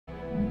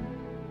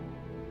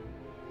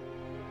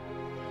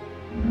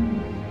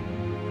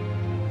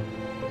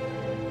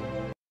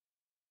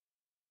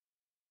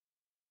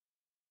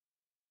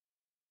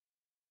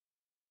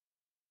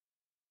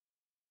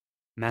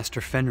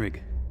Master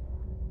Fenrig.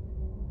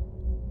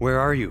 Where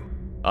are you?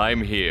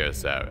 I'm here,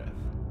 Sareth.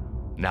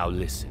 Now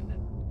listen.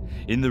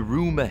 In the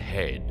room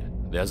ahead,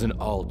 there's an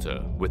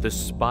altar with a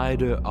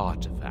spider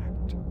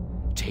artifact.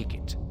 Take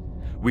it.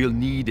 We'll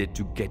need it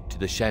to get to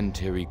the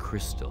Shantari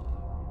crystal.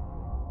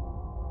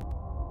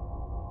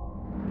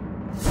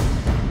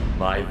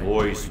 My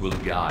voice will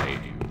guide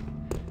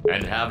you.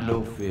 And have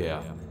no fear,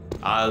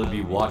 I'll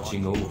be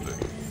watching over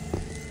you.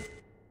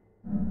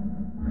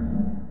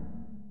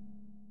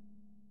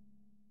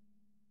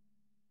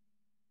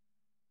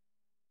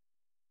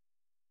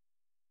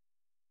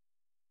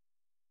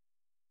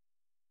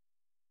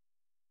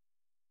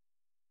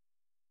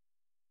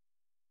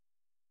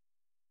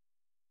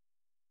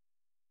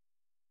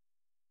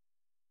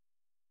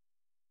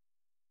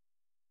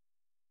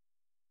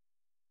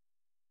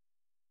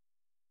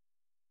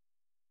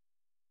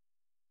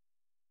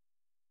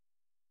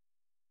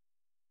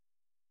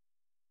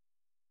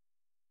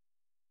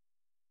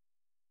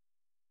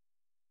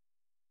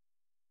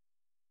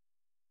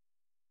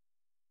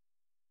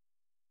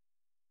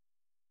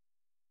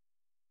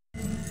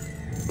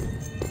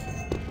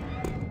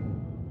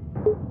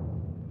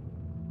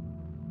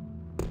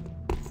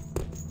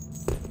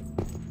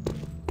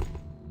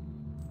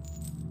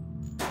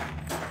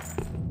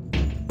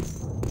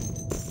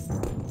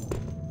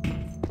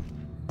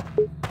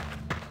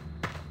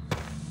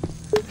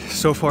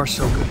 So far,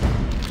 so good.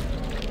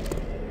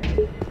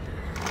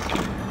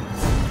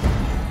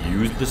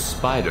 Use the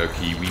spider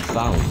key we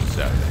found,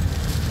 sir.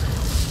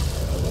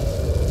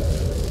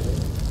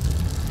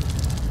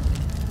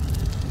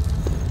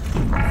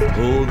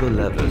 Pull the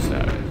lever,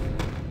 sir.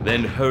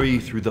 Then hurry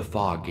through the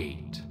far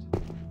gate.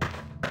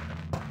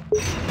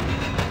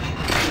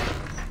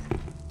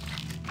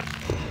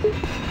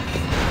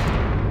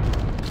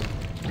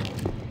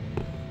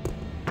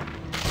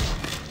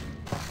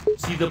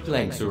 See the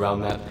planks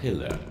around that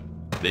pillar?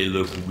 They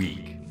look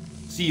weak.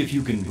 See if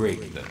you can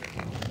break them.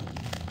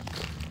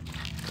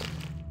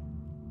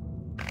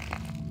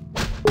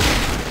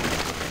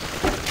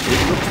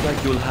 It looks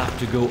like you'll have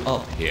to go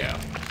up here.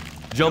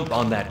 Jump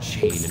on that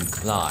chain and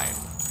climb.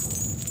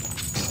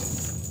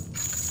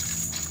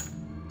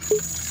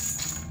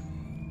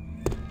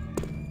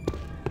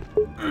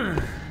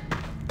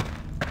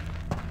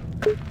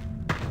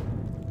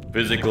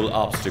 Physical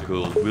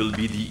obstacles will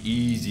be the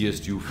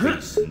easiest you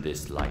face in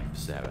this life,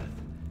 Sareth.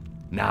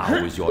 Now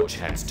is your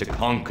chance to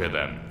conquer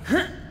them.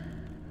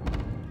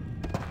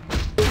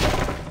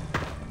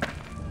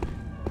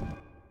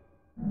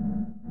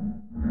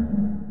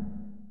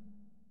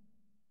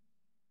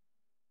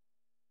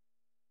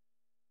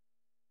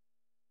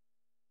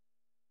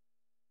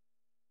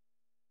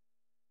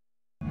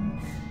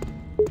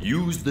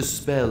 Use the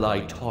spell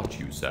I taught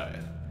you,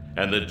 Sareth,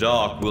 and the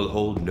dark will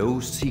hold no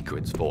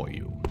secrets for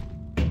you.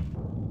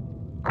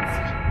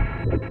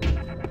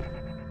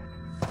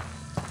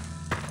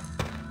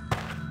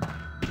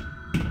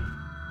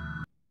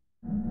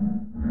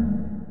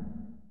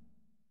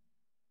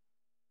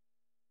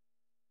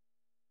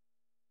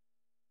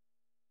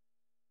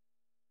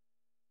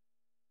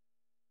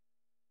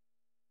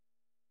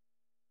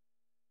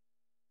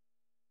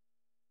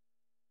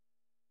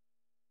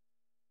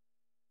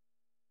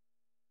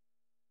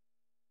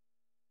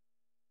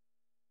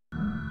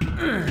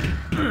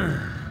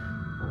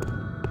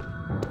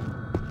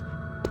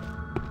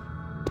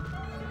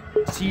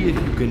 See if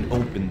you can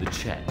open the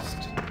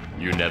chest.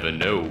 You never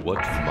know what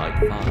you might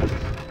find.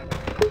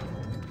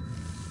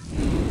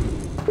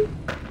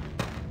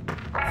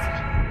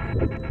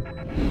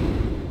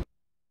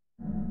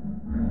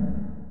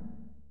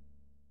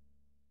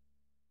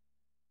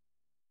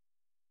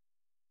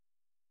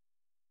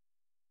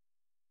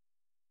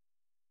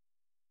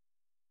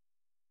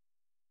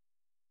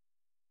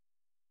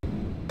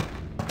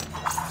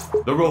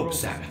 The rope,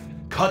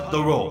 Sareth. Cut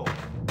the rope.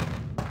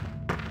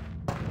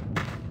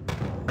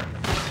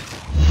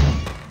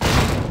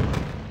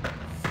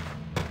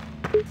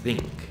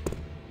 Think.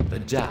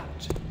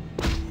 Adapt.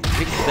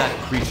 Pick that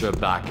creature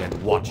back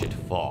and watch it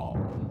fall.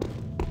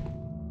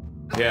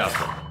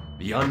 Careful.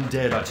 The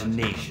undead are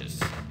tenacious.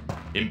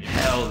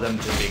 Impel them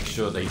to make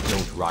sure they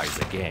don't rise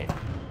again.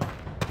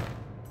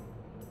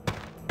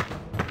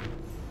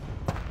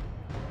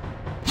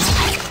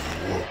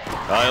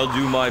 I'll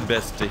do my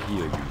best to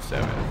heal you,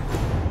 Sarah.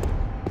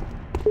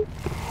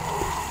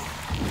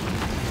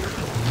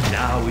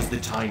 Now is the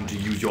time to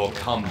use your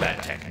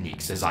combat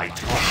techniques as I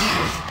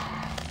taught you.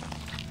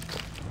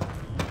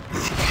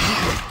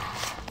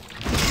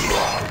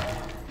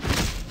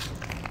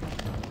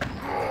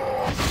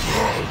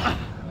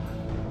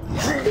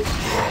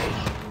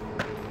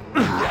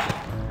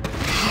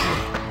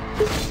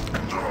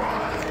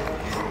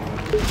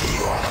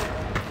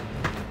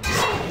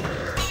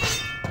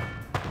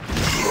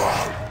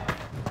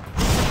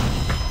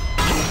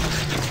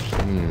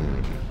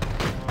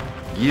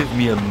 Give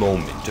me a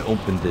moment to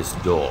open this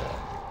door.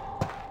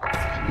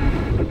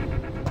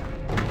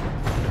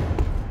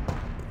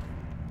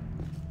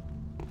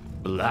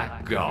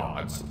 Black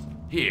guards.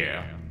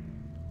 Here.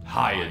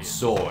 Hired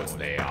swords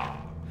they are.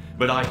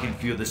 but I can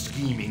feel the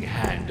scheming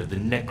hand of the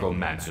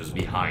necromancers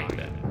behind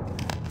them.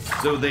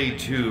 So they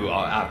too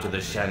are after the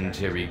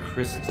Shantiri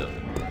crystal.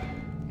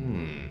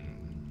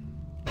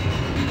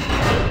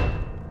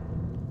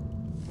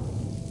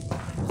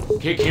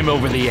 Kick him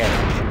over the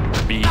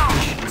edge. Be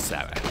efficient,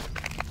 Sarah.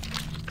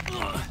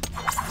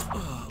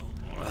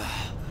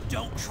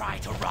 Don't try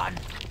to run.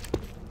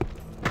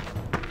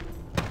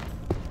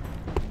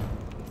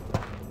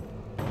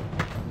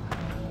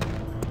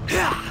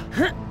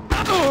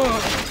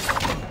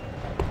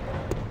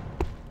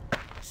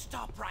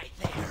 Stop right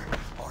there,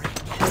 or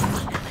it gets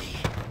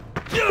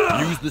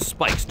ugly. Use the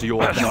spikes to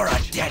your advantage. You're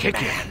a dead Kick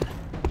man. him.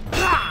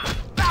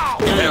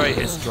 Parry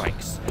his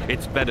strikes.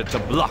 It's better to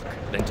block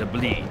than to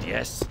bleed,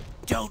 yes?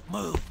 Don't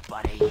move,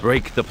 buddy.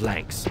 Break the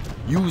planks.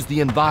 Use the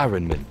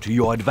environment to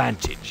your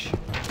advantage.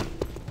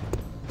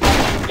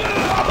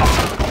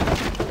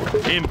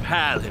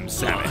 Impale him,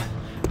 Sarah.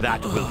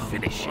 That will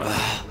finish him.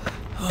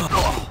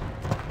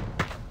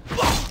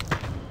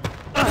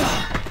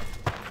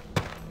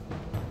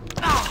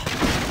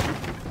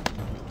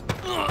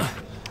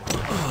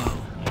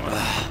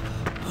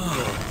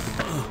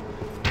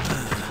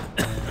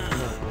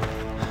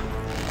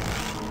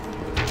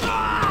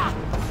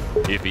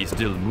 If he's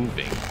still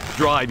moving,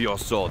 drive your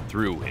sword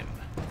through him.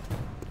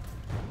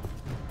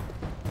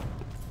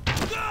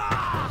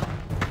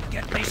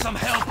 Get me some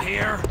help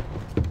here.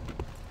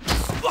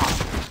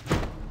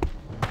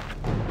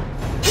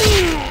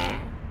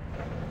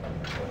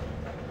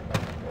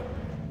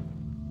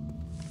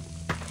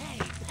 Hey,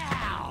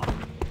 pal.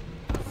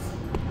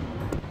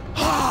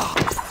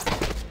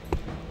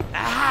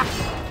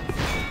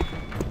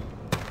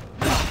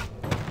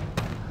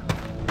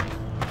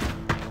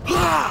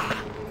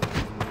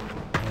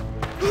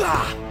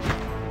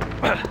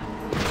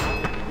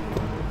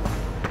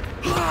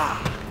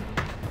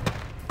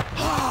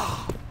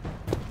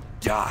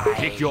 Die.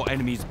 Kick your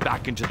enemies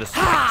back into the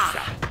spikes.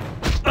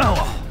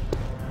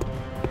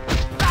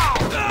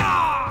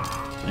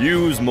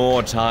 Use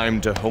more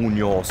time to hone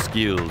your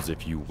skills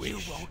if you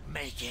wish. You won't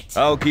make it.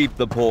 I'll keep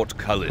the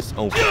portcullis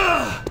open.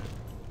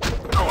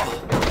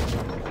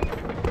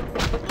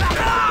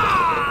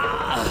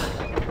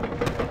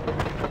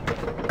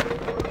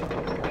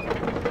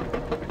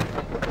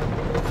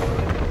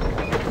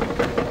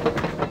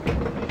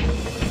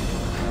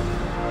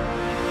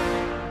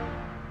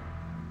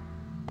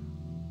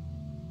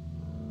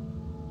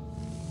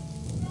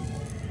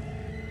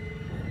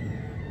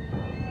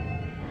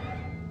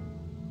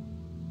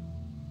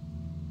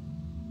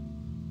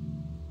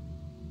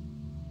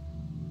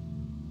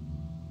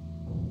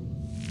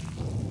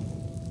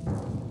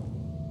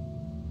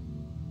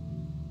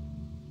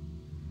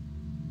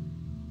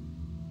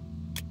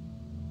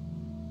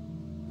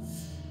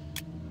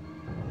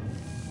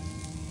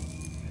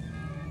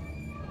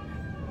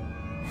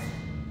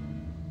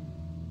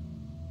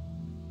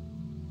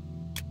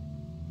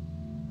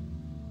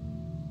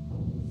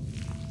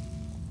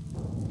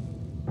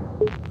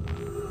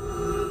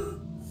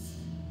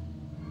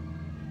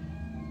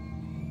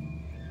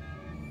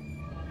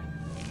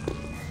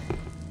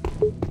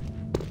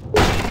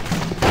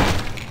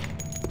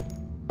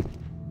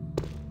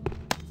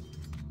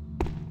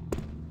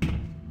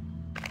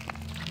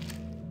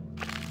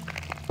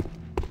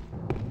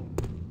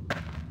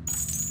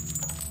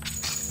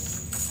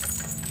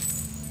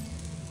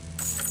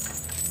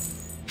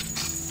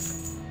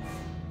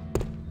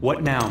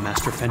 What now,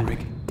 Master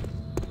Fenrig?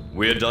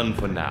 We're done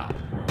for now.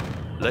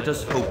 Let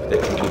us hope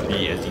that you will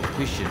be as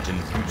efficient in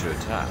future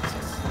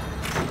tasks.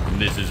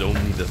 This is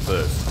only the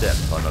first step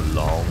on a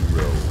long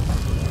road.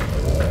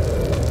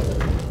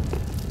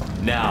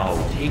 Now,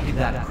 take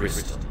that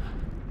crystal.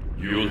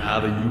 You'll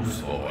have a use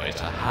for it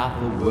half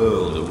a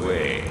world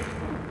away.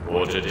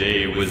 For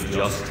today was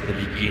just the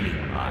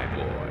beginning, my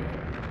boy.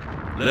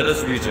 Let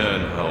us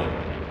return home,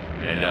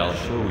 and I'll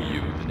show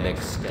you the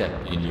next step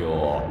in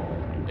your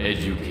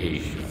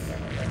education.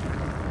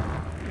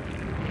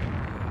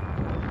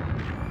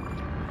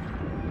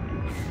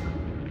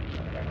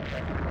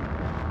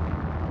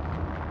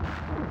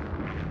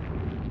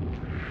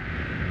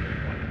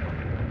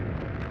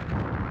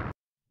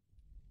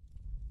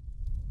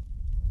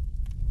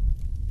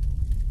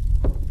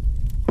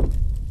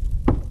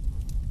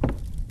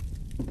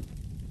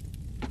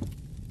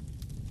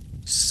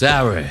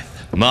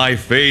 Sareth, my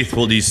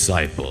faithful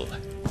disciple,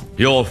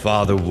 your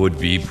father would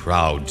be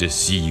proud to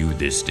see you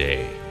this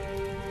day.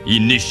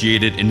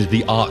 Initiated into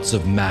the arts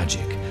of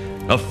magic,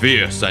 a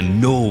fierce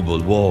and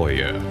noble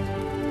warrior,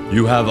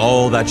 you have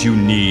all that you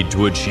need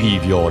to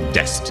achieve your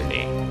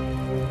destiny.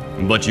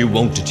 But you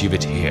won't achieve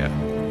it here.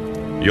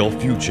 Your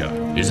future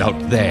is out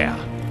there,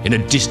 in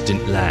a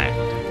distant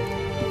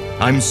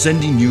land. I'm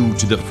sending you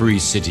to the free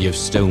city of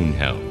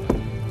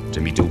Stonehelm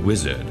to meet a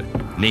wizard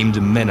named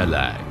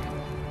Menelag.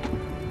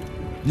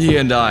 He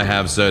and I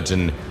have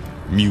certain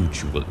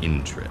mutual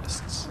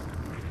interests.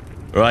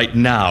 Right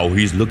now,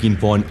 he's looking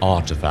for an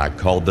artifact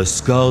called the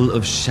Skull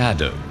of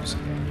Shadows.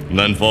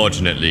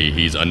 Unfortunately,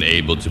 he's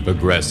unable to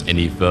progress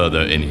any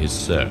further in his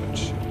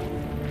search.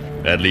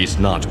 At least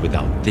not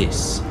without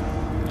this.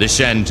 The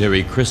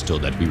Chantary crystal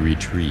that we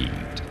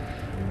retrieved.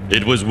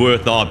 It was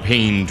worth our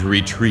pain to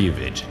retrieve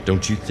it,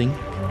 don't you think?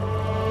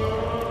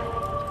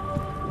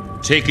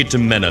 Take it to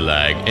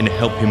Menelag and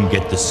help him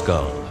get the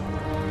skull.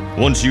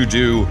 Once you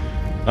do,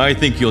 I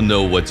think you'll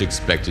know what's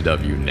expected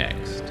of you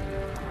next.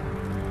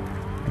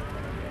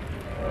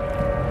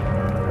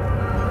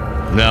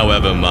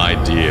 However, my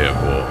dear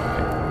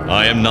boy,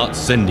 I am not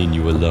sending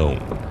you alone.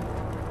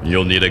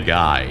 You'll need a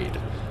guide,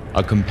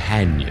 a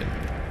companion,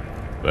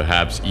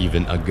 perhaps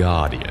even a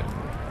guardian.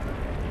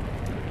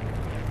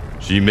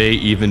 She may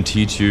even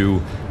teach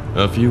you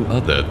a few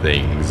other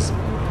things.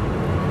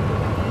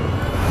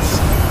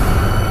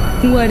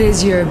 What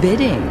is your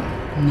bidding,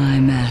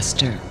 my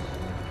master?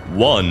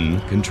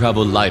 One can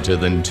travel lighter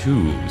than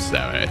two,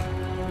 Sarah.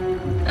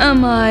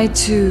 Am I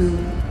to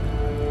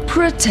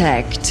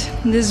protect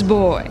this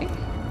boy?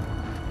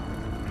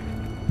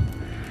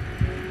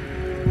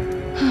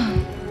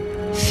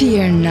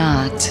 Fear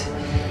not.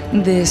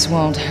 This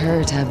won't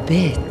hurt a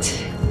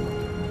bit.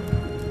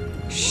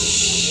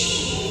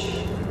 Shh.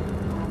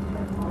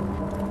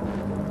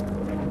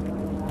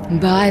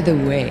 By the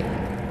way,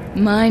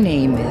 my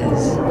name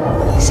is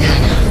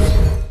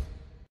Xana.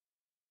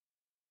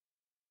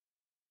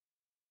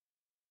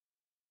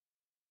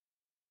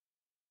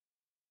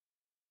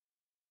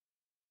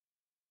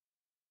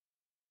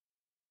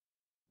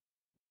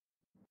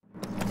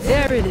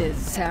 There it is,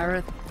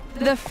 Sarah.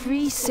 The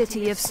free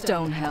city of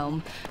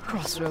Stonehelm,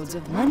 crossroads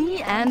of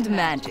money and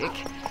magic.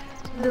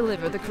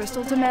 Deliver the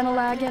crystal to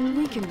Menelag and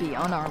we can be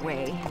on our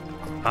way.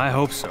 I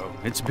hope so.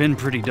 It's been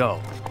pretty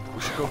dull.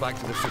 We should go back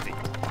to the city,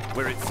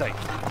 where it's safe.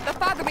 The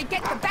farther we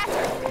get, the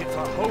better. It's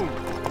our home.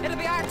 It'll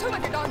be our tomb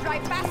if you don't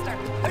drive faster.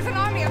 There's an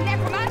army of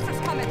necromancers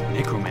coming.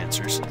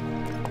 Necromancers.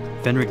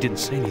 Fenric didn't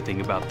say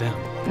anything about them.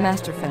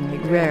 Master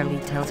Fenric rarely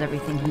tells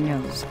everything he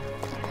knows.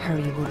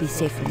 Hurry, we'll be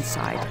safer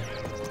inside.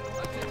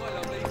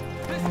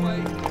 This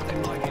way. They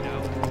might, you know.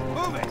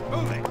 Move it,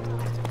 move it.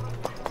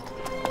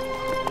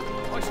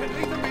 I said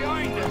leave them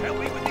behind and help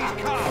me with these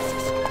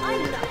casks.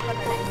 I'm not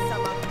gonna let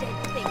some dead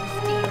things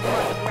steal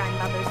my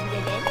grandmother's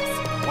linens.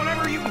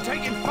 Whatever you can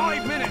take in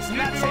 5 minutes, and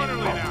that's it. Now.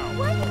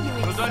 Why are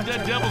you Those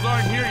undead devils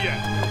aren't here yet.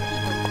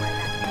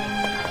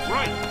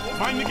 Right,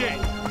 find the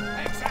gate.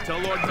 Tell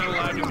Lord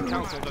Menelag and the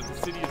council that the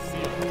city is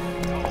sealed.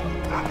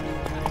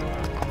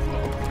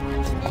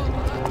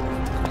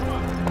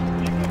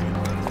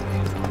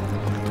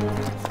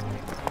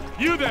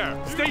 You there!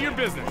 State your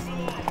business!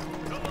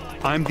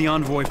 I'm the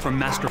envoy from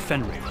Master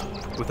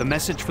Fenric, with a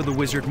message for the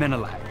wizard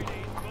Menelag.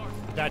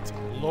 That's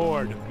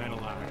Lord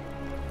Menelag.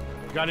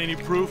 Got any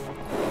proof?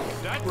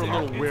 We're a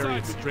little wary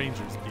of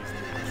strangers these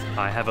days.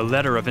 I have a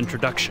letter of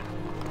introduction.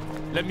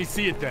 Let me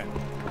see it then.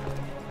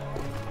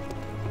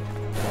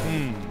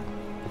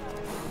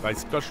 By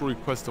special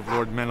request of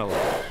Lord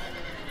Menelag.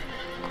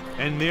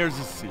 And there's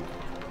a seal.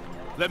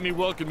 Let me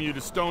welcome you to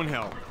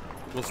Stonehelm.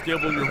 We'll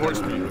stable your horse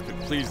for you if it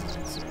pleases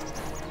you, sir.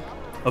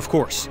 Of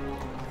course.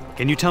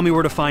 Can you tell me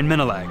where to find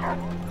Menelag?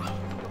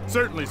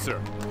 Certainly, sir.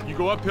 You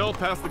go uphill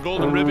past the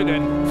Golden Ribbon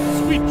and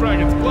sweet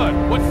dragon's blood.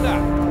 What's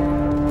that?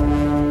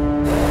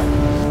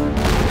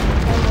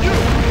 You!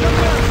 Get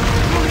there!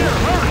 Through here!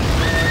 Hurry!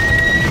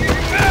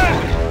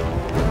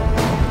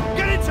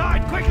 Get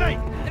inside, quickly!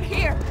 They're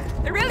here.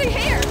 They're really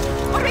here.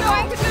 What are we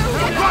going to do?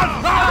 Run!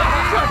 Run!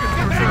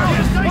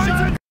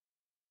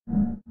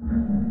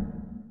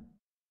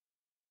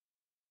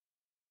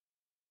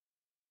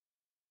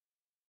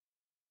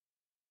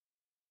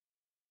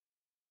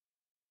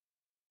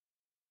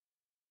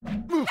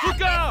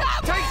 Look out!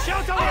 Take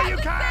shelter where you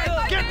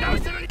can! Get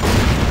those to the...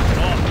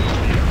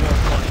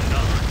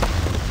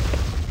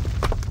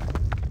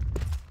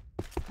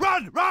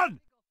 Run! Run!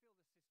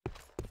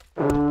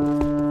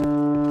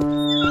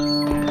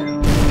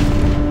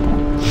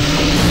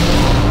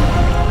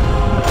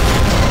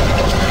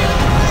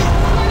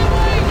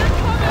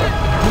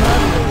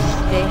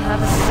 They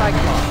have a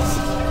cyclops.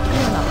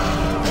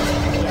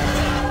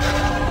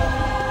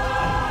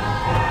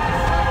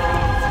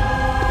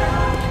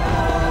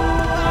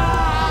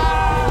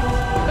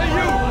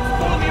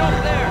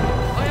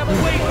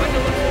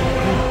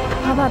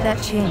 How about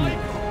that chain?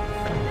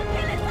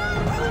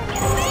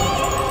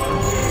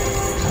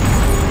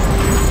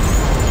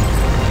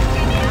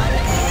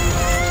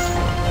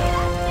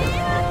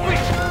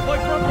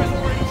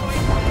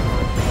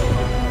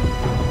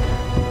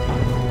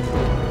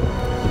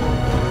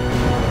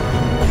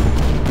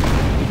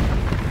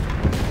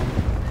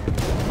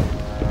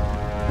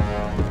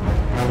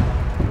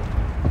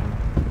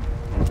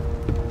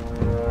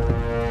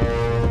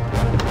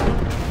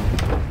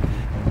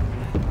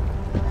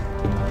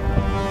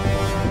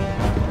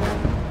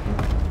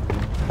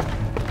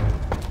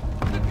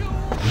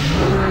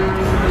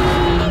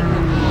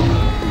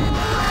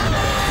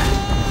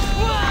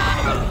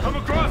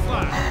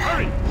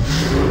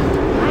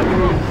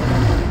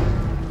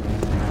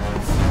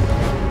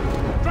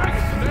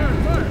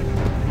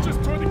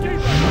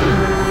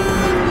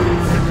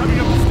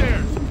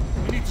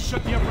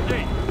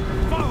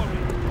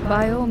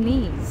 By all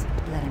means,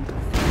 let him go.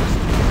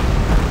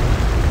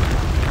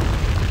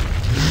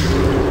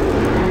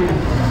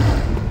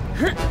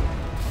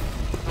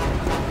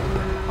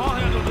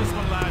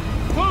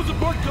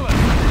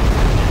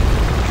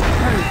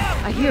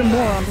 hear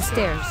more on the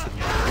stairs.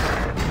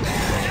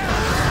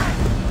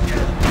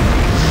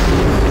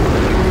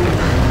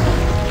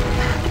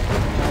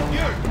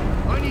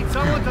 I need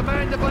someone to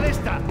man the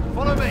ballista.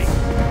 Follow me.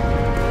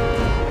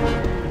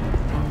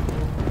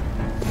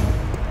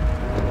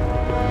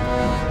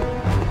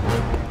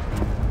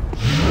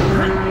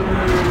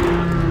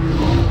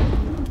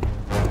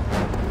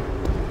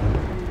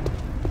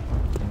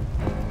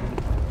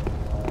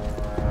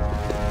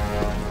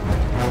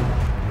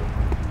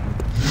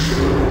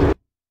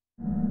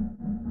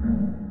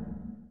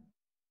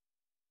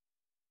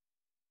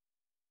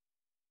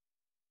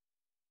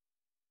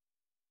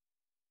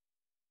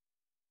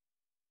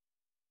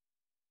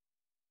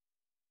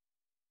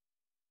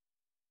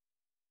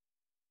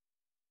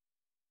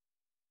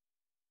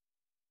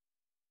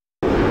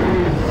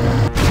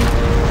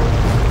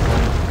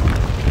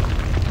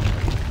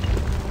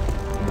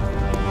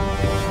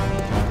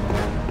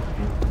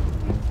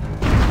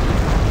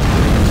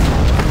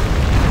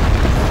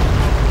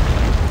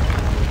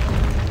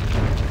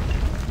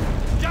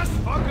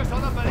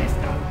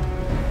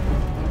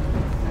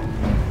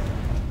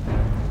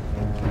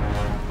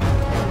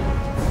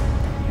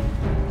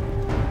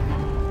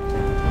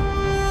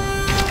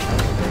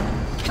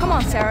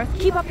 Sarah,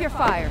 keep up your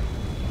fire.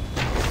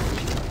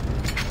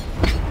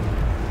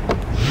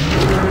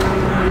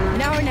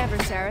 Now or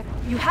never, Sarah.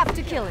 You have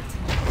to kill it.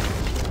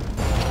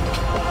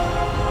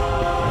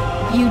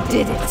 You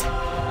did it.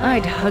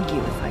 I'd hug you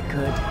if I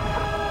could.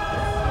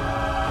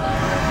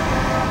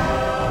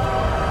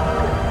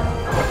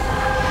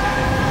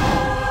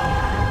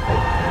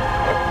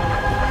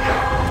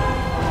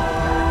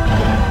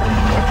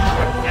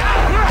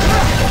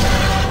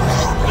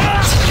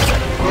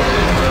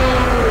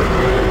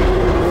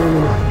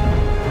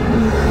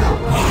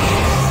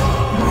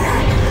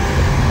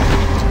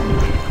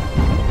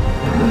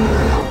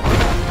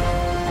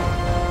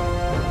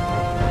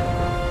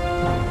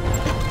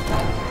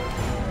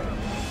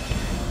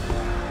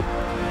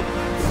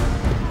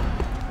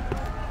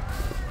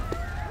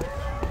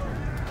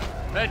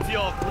 Heads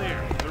all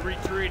clear. They're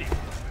retreating.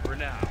 For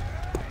now.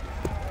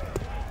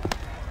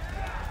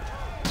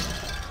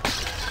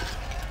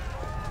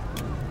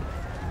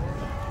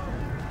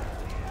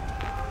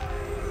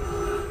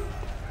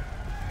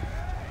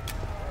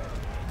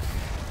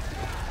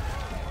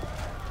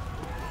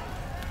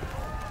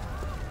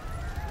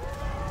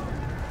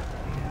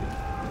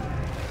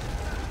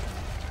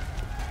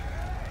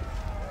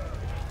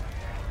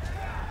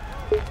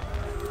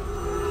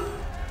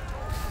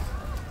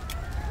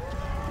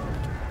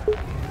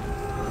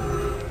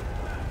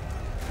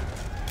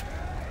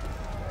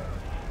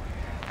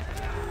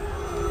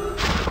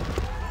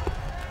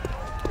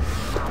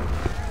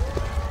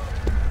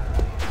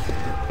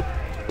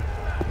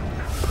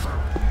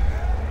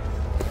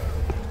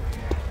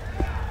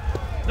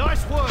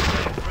 Nice work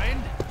there,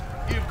 friend.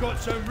 You've got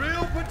some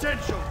real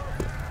potential.